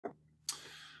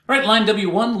All right, line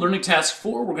W1, learning task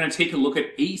 4, we're going to take a look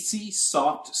at AC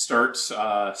soft start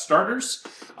starters.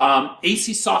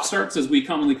 AC soft starts, as we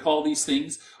commonly call these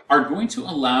things, are going to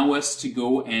allow us to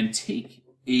go and take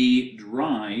a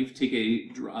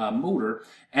motor,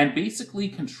 and basically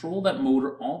control that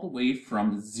motor all the way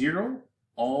from 0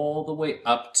 all the way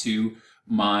up to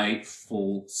my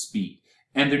full speed.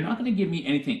 And they're not going to give me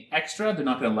anything extra. They're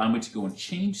not going to allow me to go and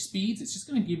change speeds. It's just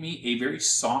going to give me a very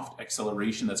soft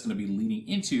acceleration that's going to be leading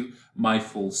into my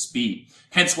full speed.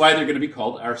 Hence why they're going to be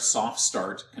called our soft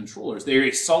start controllers. They're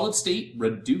a solid state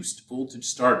reduced voltage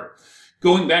starter.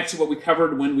 Going back to what we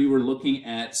covered when we were looking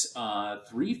at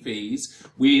three-phase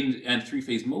and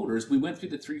three-phase motors, we went through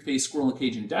the three-phase squirrel and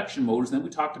cage induction motors, and then we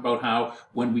talked about how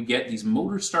when we get these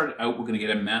motors started out, we're going to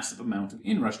get a massive amount of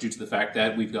inrush due to the fact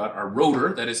that we've got our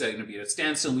rotor that is going to be at a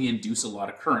standstill, and we induce a lot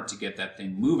of current to get that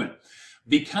thing moving.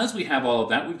 Because we have all of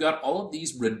that, we've got all of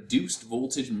these reduced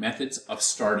voltage methods of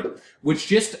starting, which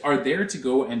just are there to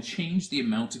go and change the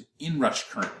amount of inrush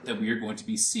current that we are going to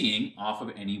be seeing off of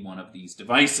any one of these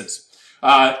devices.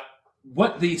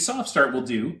 What the soft start will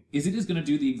do is it is going to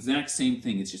do the exact same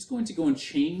thing. It's just going to go and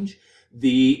change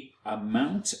the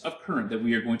amount of current that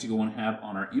we are going to go and have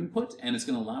on our input, and it's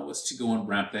going to allow us to go and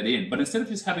wrap that in. But instead of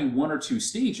just having one or two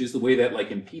stages, the way that like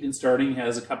impedance starting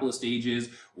has a couple of stages,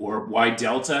 or Y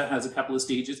delta has a couple of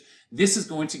stages, this is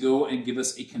going to go and give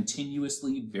us a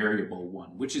continuously variable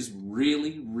one, which is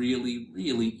really, really,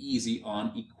 really easy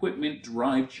on equipment,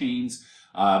 drive chains,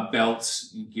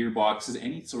 belts, gearboxes,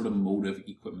 any sort of motive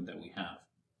equipment that we have.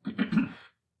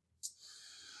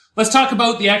 Let's talk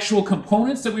about the actual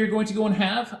components that we are going to go and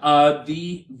have.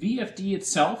 The VFD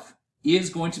itself is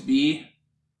going to be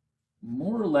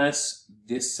more or less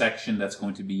this section that's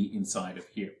going to be inside of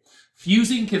here.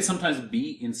 Fusing can sometimes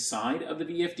be inside of the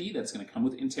VFD. That's going to come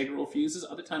with integral fuses.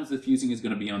 Other times the fusing is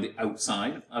going to be on the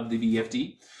outside of the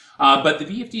VFD. But the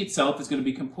VFD itself is going to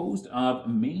be composed of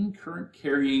main current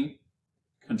carrying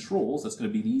controls. That's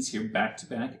going to be these here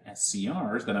back-to-back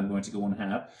SCRs that I'm going to go and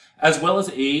have, as well as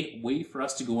a way for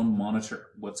us to go and monitor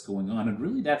what's going on. And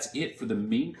really that's it for the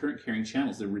main current carrying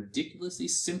channels. They're ridiculously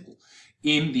simple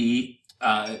in the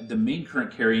main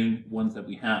current carrying ones that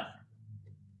we have.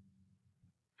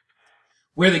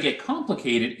 Where they get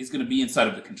complicated is going to be inside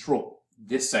of the control,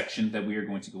 this section that we are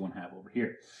going to go and have over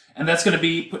here. And that's going to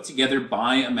be put together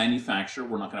by a manufacturer.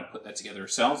 We're not going to put that together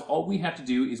ourselves. All we have to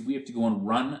do is we have to go and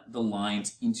run the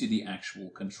lines into the actual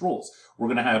controls. We're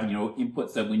going to have,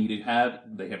 inputs that we need to have.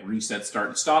 They have reset, start,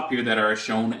 and stop here that are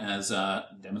shown as a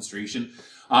demonstration.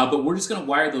 But we're just going to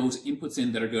wire those inputs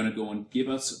in that are going to go and give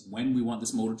us when we want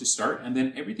this motor to start, and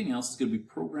then everything else is going to be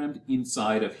programmed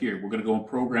inside of here. We're going to go and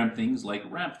program things like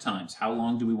ramp times. How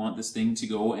long do we want this thing to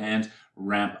go and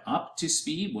ramp up to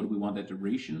speed? What do we want that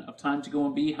duration of time to go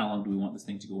and be? How long do we want this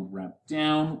thing to go and ramp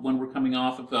down when we're coming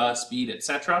off of speed,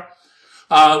 etc.?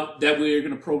 That we're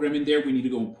going to program in there. We need to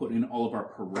go and put in all of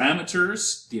our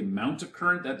parameters, the amount of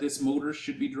current that this motor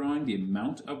should be drawing, the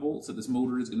amount of volts that this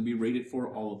motor is going to be rated for,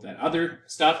 all of that other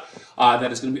stuff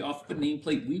that is going to be off of the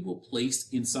nameplate. We will place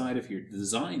inside of here.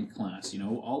 Design class,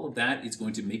 all of that is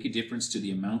going to make a difference to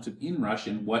the amount of inrush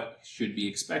and what should be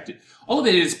expected. All of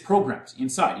it is programmed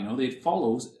inside. It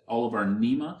follows all of our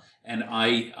NEMA and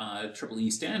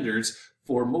IEEE standards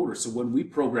for motors. So when we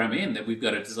program in that we've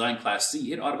got a design class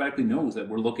C, it automatically knows that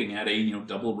we're looking at a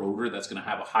double rotor that's going to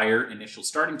have a higher initial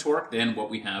starting torque than what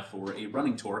we have for a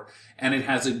running torque, and it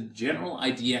has a general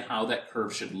idea how that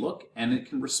curve should look, and it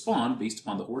can respond based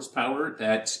upon the horsepower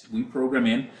that we program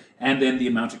in and then the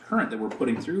amount of current that we're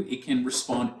putting through. It can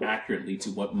respond accurately to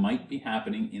what might be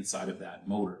happening inside of that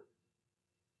motor.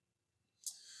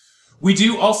 We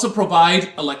do also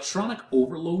provide electronic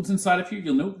overloads inside of here.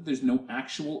 You'll note that there's no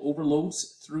actual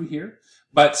overloads through here.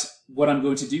 But what I'm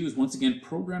going to do is, once again,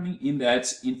 programming in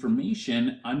that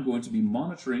information, I'm going to be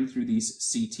monitoring through these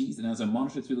CTs. And as I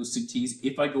monitor through those CTs,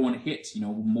 if I go and hit,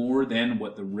 more than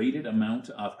what the rated amount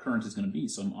of current is going to be,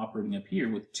 so I'm operating up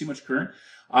here with too much current,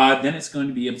 then it's going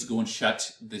to be able to go and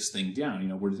shut this thing down.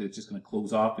 Where it's just going to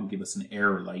close off and give us an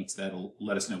error light that'll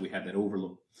let us know we have that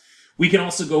overload. We can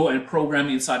also go and program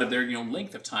inside of there,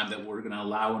 length of time that we're going to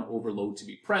allow an overload to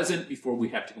be present before we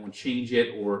have to go and change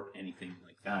it or anything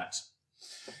like that.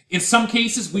 In some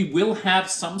cases, we will have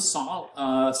some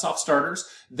soft starters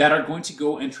that are going to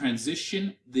go and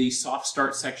transition the soft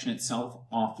start section itself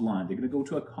offline. They're going to go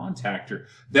to a contactor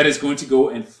that is going to go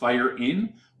and fire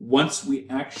in once we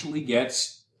actually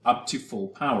get up to full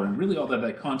power. And really all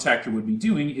that contactor would be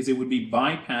doing is it would be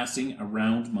bypassing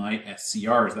around my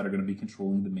SCRs that are going to be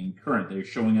controlling the main current. They're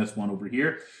showing us one over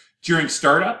here. During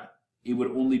startup, it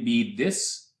would only be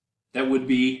this that would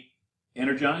be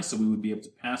energized, so we would be able to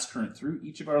pass current through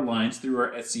each of our lines through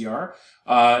our SCR.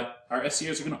 Our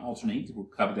SCRs are going to alternate. We'll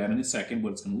cover that in a second,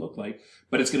 what it's going to look like.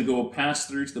 But it's going to go pass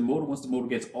through to the motor. Once the motor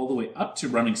gets all the way up to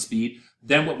running speed,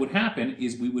 then what would happen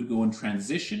is we would go and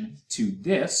transition to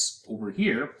this over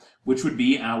here, which would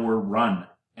be our run.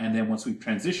 And then once we've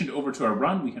transitioned over to our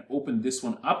run, we can open this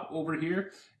one up over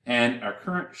here, and our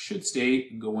current should stay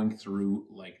going through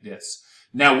like this.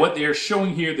 Now, what they're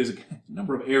showing here, there's a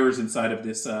number of errors inside of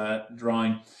this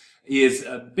drawing, is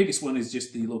the biggest one is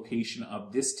just the location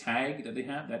of this tag that they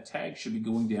have. That tag should be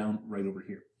going down right over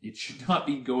here. It should not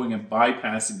be going and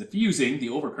bypassing the fusing, the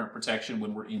overcurrent protection,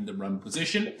 when we're in the run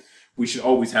position. We should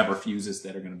always have our fuses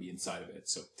that are going to be inside of it.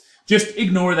 So just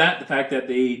ignore that, the fact that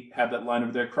they have that line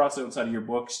over there, cross it outside of your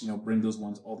books, bring those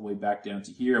ones all the way back down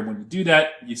to here. And when you do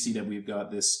that, you see that we've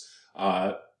got this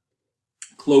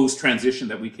closed transition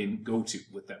that we can go to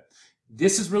with them.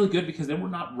 This is really good because then we're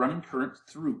not running current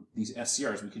through these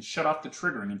SCRs. We can shut off the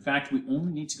triggering. In fact, we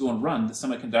only need to go and run the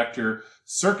semiconductor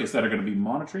circuits that are going to be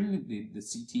monitoring the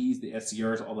CTs, the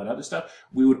SCRs, all that other stuff.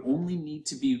 We would only need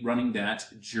to be running that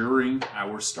during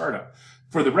our startup.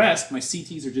 For the rest, my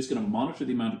CTs are just going to monitor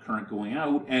the amount of current going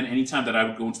out, and anytime that I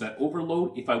would go into that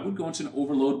overload, if I would go into an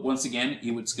overload, once again,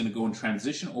 it's going to go and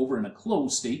transition over in a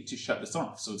closed state to shut this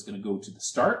off. So it's going to go to the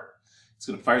start. It's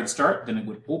going to fire the start, then it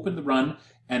would open the run,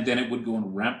 and then it would go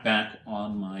and ramp back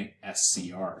on my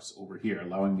SCRs over here,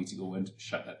 allowing me to go and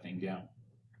shut that thing down.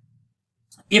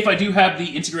 If I do have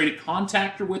the integrated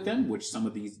contactor with them, which some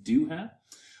of these do have,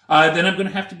 then I'm going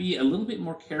to have to be a little bit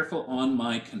more careful on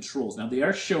my controls. Now, they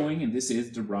are showing, and this is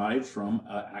derived from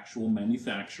actual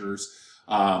manufacturer's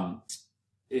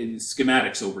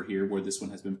schematics over here, where this one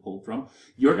has been pulled from.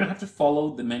 You're going to have to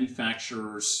follow the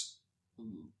manufacturer's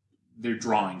their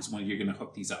drawings when you're going to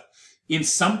hook these up. In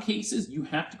some cases, you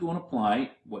have to go and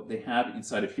apply what they have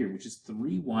inside of here, which is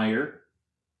 3-wire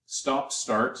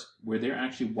stop-start, where they're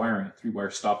actually wiring a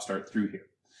 3-wire stop-start through here.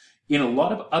 In a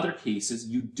lot of other cases,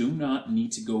 you do not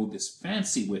need to go this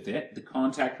fancy with it. The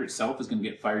contactor itself is going to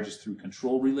get fired just through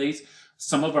control relays.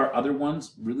 Some of our other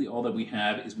ones, really all that we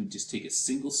have is we just take a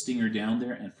single stinger down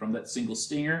there, and from that single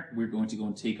stinger, we're going to go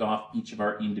and take off each of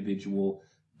our individual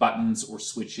buttons or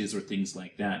switches or things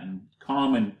like that. And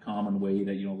common way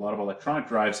that a lot of electronic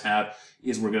drives have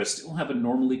is we're going to still have it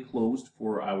normally closed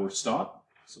for our stop.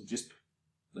 So just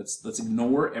let's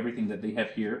ignore everything that they have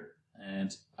here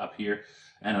and up here.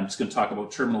 And I'm just going to talk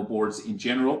about terminal boards in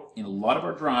general. In a lot of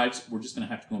our drives, we're just going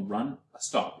to have to go and run a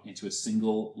stop into a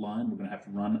single line. We're going to have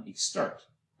to run a start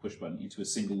push button into a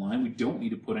single line. We don't need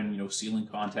to put in ceiling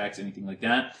contacts, anything like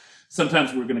that.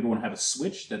 Sometimes we're going to go and have a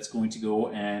switch that's going to go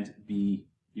and be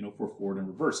for forward and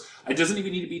reverse. It doesn't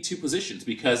even need to be 2 positions,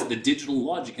 because the digital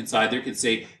logic inside there can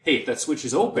say, hey, if that switch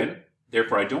is open,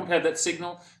 therefore I don't have that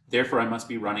signal, therefore I must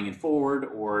be running in forward,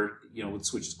 or the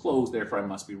switch is closed, therefore I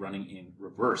must be running in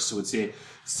reverse. So it's a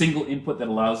single input that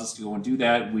allows us to go and do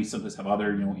that. We sometimes have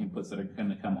other inputs that are going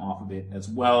to come off of it as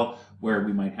well, where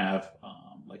we might have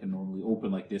like a normally open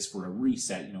like this for a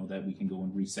reset, that we can go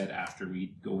and reset after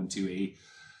we go into a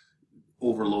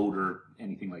overload or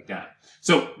anything like that.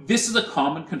 So this is a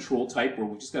common control type where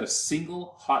we just got a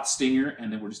single hot stinger,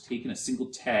 and then we're just taking a single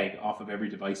tag off of every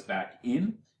device back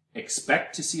in.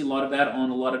 Expect to see a lot of that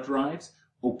on a lot of drives.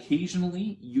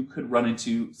 Occasionally, you could run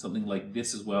into something like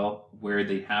this as well, where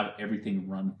they have everything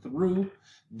run through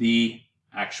the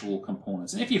actual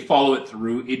components. And if you follow it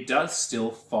through, it does still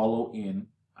follow in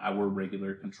our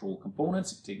regular control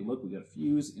components. If you take a look, we got a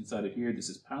fuse inside of here. This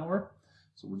is power.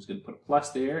 So we're just going to put a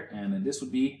plus there, and then this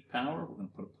would be power. We're going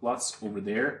to put a plus over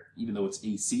there, even though it's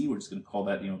AC. We're just going to call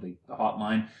that, the hot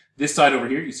line. This side over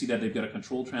here, you see that they've got a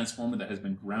control transformer that has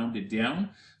been grounded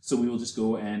down. So we will just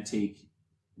go and take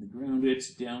the grounded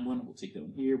down one. We'll take that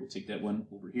one here. We'll take that one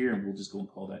over here, and we'll just go and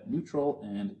call that neutral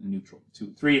and neutral. 2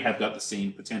 and 3 have got the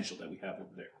same potential that we have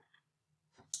over there.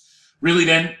 Really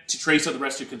then, to trace out the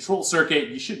rest of your control circuit,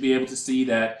 you should be able to see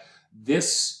that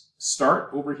this start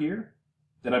over here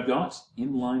that I've got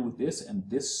in line with this, and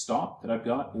this stop that I've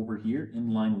got over here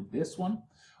in line with this one,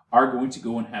 are going to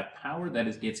go and have power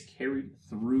that gets carried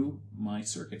through my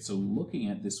circuit. So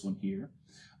looking at this one here,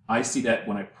 I see that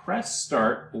when I press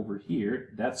start over here,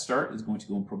 that start is going to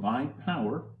go and provide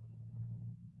power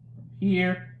from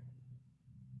here,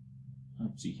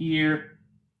 up to here,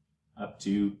 up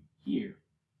to here,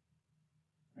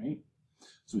 right?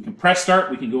 So we can press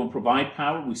start, we can go and provide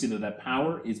power. We see that that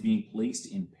power is being placed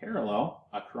in parallel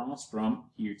across from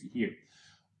here to here.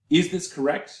 Is this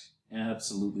correct?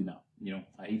 Absolutely not. You know,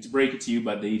 I hate to break it to you,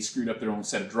 but they screwed up their own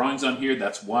set of drawings on here.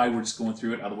 That's why we're just going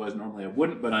through it. Otherwise, normally I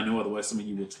wouldn't, but I know otherwise some of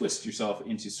you will twist yourself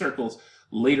into circles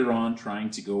later on trying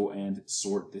to go and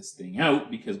sort this thing out,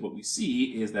 because what we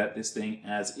see is that this thing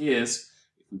as is,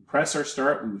 if we press our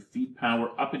start, we would feed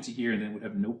power up into here and then would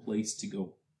have no place to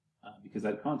go because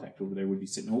that contact over there would be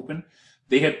sitting open.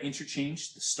 They have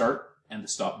interchanged the start and the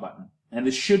stop button. And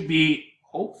this should be,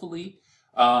 hopefully,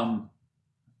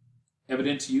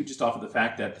 evident to you just off of the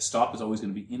fact that the stop is always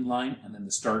going to be inline and then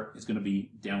the start is going to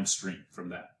be downstream from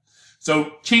that.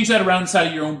 So change that around inside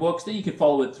of your own books, then you can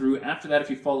follow it through. After that, if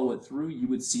you follow it through, you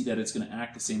would see that it's going to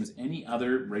act the same as any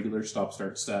other regular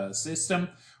stop-start system.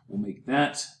 We'll make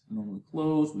that normally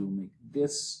closed. We will make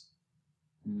this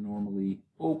normally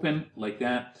open like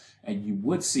that. And you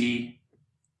would see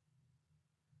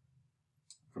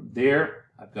from there,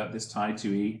 I've got this tied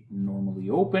to a normally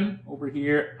open over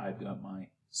here. I've got my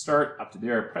start up to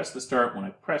there. I press the start. When I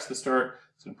press the start,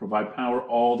 it's going to provide power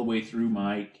all the way through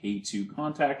my K2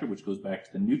 contactor, which goes back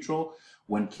to the neutral.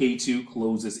 When K2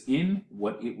 closes in,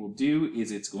 what it will do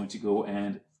is it's going to go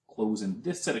and close in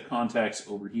this set of contacts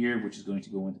over here, which is going to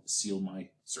go and seal my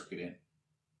circuit in.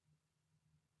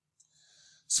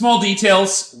 Small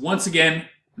details, once again,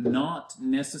 not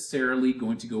necessarily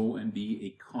going to go and be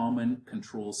a common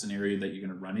control scenario that you're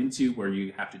going to run into where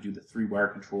you have to do the 3-wire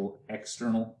control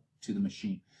external to the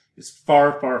machine. It's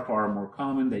far, far, far more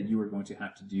common that you are going to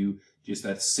have to do just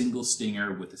that single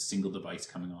stinger with a single device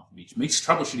coming off of each. Makes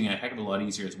troubleshooting a heck of a lot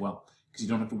easier as well, because you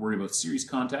don't have to worry about series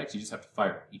contacts. You just have to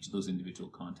fire each of those individual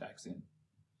contacts in.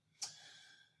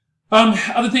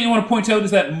 Other thing I want to point out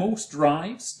is that most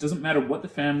drives, doesn't matter what the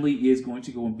family is going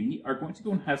to go and be, are going to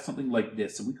go and have something like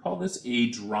this. So we call this a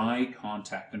dry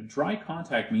contact. And dry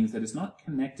contact means that it's not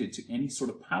connected to any sort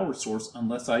of power source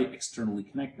unless I externally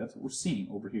connect. That's what we're seeing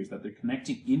over here, is that they're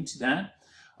connecting into that.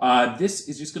 This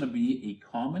is just going to be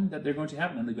a common that they're going to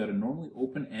have, and then they've got a normally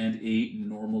open and a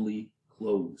normally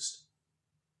closed.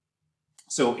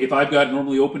 So if I've got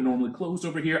normally open, normally closed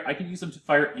over here, I can use them to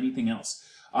fire anything else.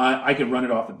 I could run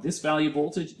it off of this value of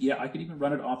voltage. Yeah, I could even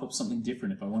run it off of something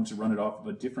different. If I wanted to run it off of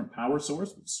a different power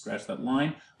source, scratch that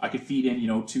line, I could feed in,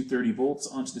 230 volts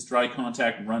onto this dry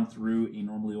contact, run through a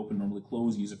normally open, normally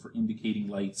closed, use it for indicating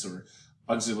lights or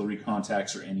auxiliary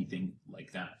contacts or anything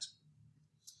like that.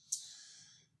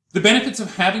 The benefits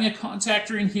of having a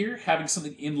contactor in here, having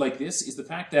something in like this, is the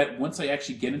fact that once I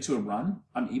actually get into a run,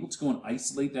 I'm able to go and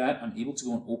isolate that, I'm able to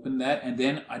go and open that, and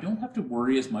then I don't have to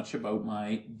worry as much about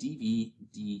my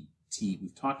DVDT.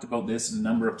 We've talked about this a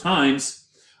number of times.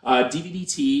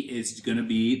 DVDT is going to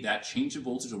be that change of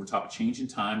voltage over top of change in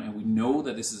time, and we know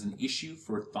that this is an issue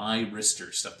for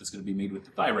thyristor, stuff that's going to be made with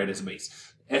the thyroid as a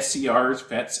base. SCRs,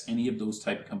 FETs, any of those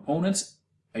type of components.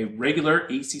 A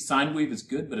regular AC sine wave is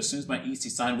good, but as soon as my AC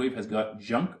sine wave has got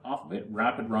junk off of it,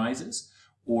 rapid rises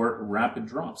or rapid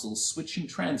drops, little switching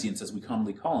transients as we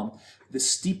commonly call them, the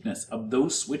steepness of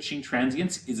those switching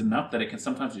transients is enough that it can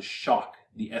sometimes just shock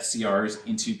the SCRs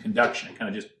into conduction. It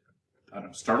kind of just, I don't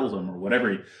know, startles them or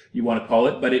whatever you want to call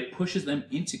it, but it pushes them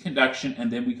into conduction,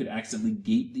 and then we could accidentally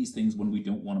gate these things when we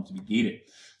don't want them to be gated.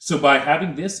 So by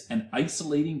having this and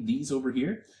isolating these over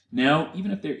here, now,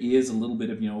 even if there is a little bit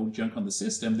of, junk on the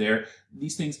system there,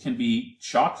 these things can be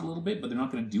shocked a little bit, but they're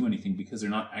not going to do anything because they're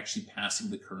not actually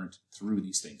passing the current through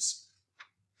these things.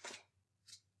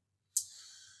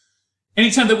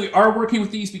 Anytime that we are working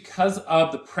with these, because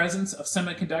of the presence of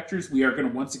semiconductors, we are going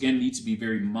to once again need to be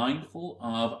very mindful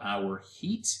of our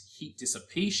heat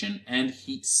dissipation, and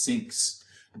heat sinks.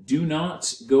 Do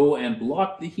not go and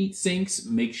block the heat sinks.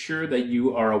 Make sure that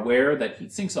you are aware that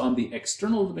heat sinks on the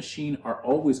external of the machine are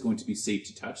always going to be safe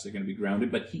to touch. They're going to be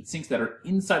grounded, but heat sinks that are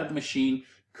inside of the machine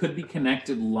could be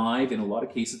connected live. In a lot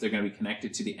of cases, they're going to be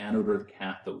connected to the anode or the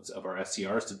cathodes of our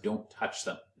SCRs, so don't touch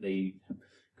them. They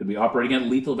could be operating at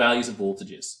lethal values of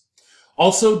voltages.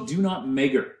 Also, do not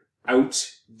megger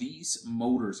out these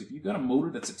motors. If you've got a motor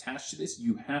that's attached to this,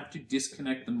 you have to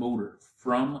disconnect the motor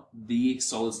from the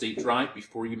solid state drive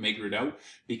before you megger it out,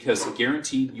 because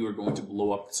guaranteed you are going to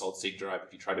blow up the solid state drive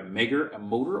if you try to megger a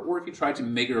motor, or if you try to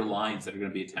megger lines that are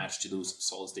going to be attached to those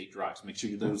solid state drives. Make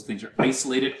sure those things are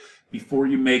isolated before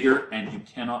you megger, and you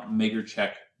cannot megger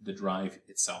check the drive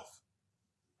itself.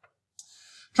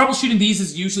 Troubleshooting these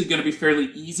is usually going to be fairly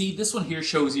easy. This one here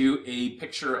shows you a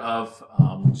picture of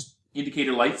just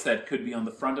indicator lights that could be on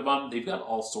the front of them. They've got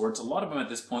all sorts. A lot of them at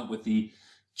this point, with the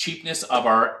cheapness of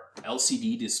our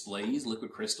LCD displays,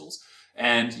 liquid crystals,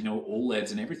 and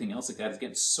OLEDs and everything else like that is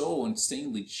getting so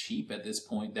insanely cheap at this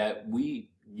point that we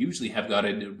usually have got a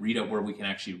readout where we can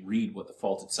actually read what the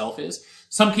fault itself is.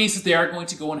 Some cases they are going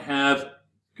to go and have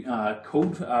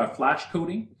flash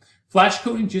coding. Flash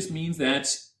coding just means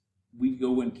that we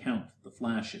go and count the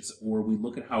flashes, or we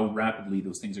look at how rapidly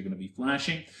those things are going to be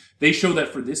flashing. They show that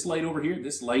for this light over here,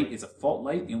 this light is a fault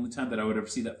light. The only time that I would ever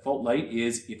see that fault light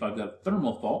is if I've got a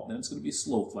thermal fault, then it's going to be a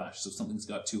slow flash, so something's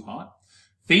got too hot.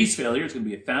 Phase failure is going to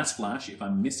be a fast flash if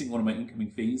I'm missing one of my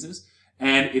incoming phases.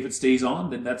 And if it stays on,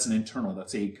 then that's an internal.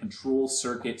 That's a control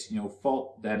circuit,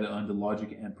 fault that under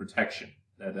logic and protection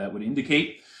that would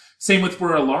indicate. Same with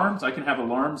for alarms. I can have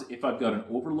alarms if I've got an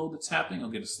overload that's happening.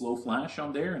 I'll get a slow flash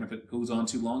on there, and if it goes on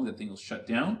too long, that thing will shut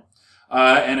down.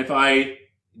 And if I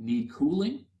need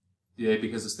cooling,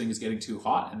 because this thing is getting too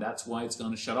hot, and that's why it's going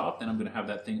to shut off, then I'm going to have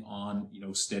that thing on,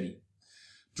 steady.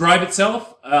 Drive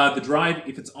itself, the drive,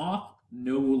 if it's off,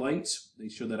 no light. They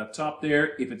show that up top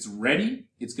there. If it's ready,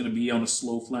 it's going to be on a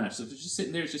slow flash. So if it's just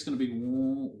sitting there, it's just going to be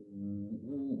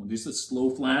just a slow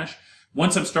flash.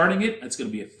 Once I'm starting it, it's going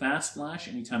to be a fast flash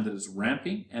anytime that it's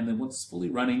ramping, and then once it's fully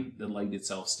running, the light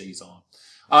itself stays on.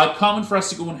 Common for us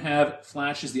to go and have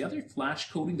flashes. The other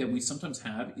flash coding that we sometimes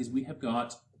have is we have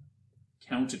got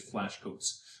counted flash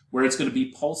codes, where it's going to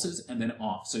be pulses and then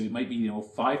off. So it might be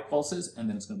 5 pulses, and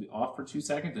then it's going to be off for 2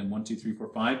 seconds, then 1, 2, 3, 4,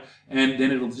 5, and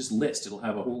then it'll just list. It'll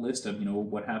have a whole list of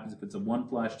what happens if it's a 1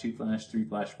 flash, 2 flash, 3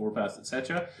 flash, 4 flash,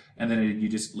 etc. And then you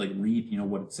just read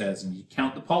what it says, and you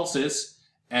count the pulses,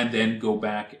 and then go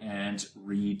back and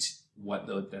read what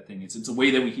that thing is. It's a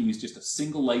way that we can use just a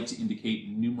single light to indicate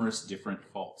numerous different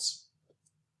faults.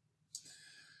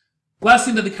 Last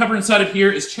thing that they cover inside of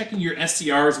here is checking your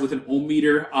SCRs with an ohm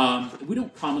meter. We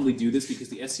don't commonly do this because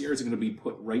the SCRs are going to be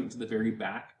put right into the very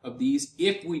back of these.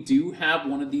 If we do have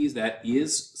one of these that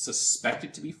is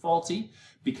suspected to be faulty,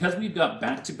 because we've got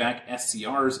back-to-back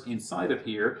SCRs inside of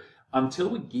here, until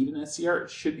we gauge an SCR, it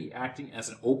should be acting as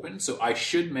an open, so I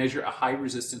should measure a high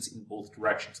resistance in both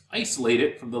directions. Isolate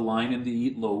it from the line and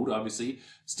the load, obviously.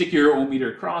 Stick your ohm meter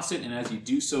across it, and as you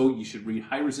do so, you should read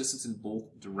high resistance in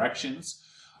both directions.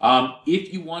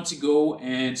 If you want to go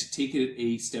and take it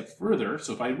a step further,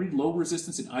 so if I read low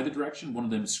resistance in either direction, one of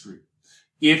them is screwed.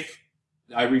 If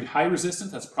I read high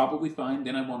resistance, that's probably fine.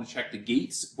 Then I want to check the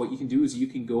gates. What you can do is you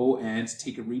can go and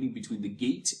take a reading between the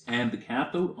gate and the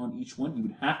cathode on each one. You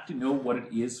would have to know what it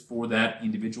is for that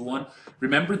individual one.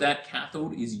 Remember that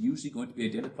cathode is usually going to be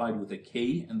identified with a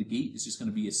K, and the gate is just going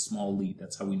to be a small lead.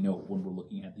 That's how we know when we're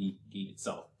looking at the gate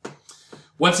itself.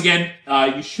 Once again,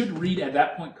 you should read at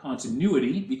that point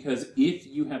continuity, because if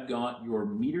you have got your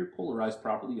meter polarized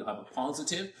properly, you'll have a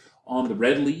positive on the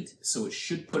red lead, so it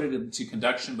should put it into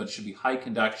conduction, but it should be high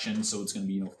conduction, so it's going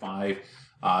to be 5,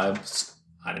 I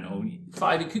don't know,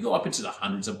 5. It could go up into the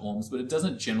hundreds of ohms, but it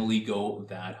doesn't generally go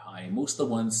that high. Most of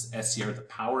the ones the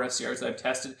power SCRs that I've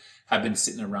tested have been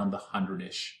sitting around the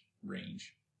 100-ish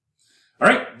range. All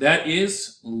right, that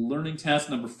is learning task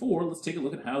number 4. Let's take a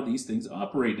look at how these things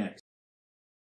operate next.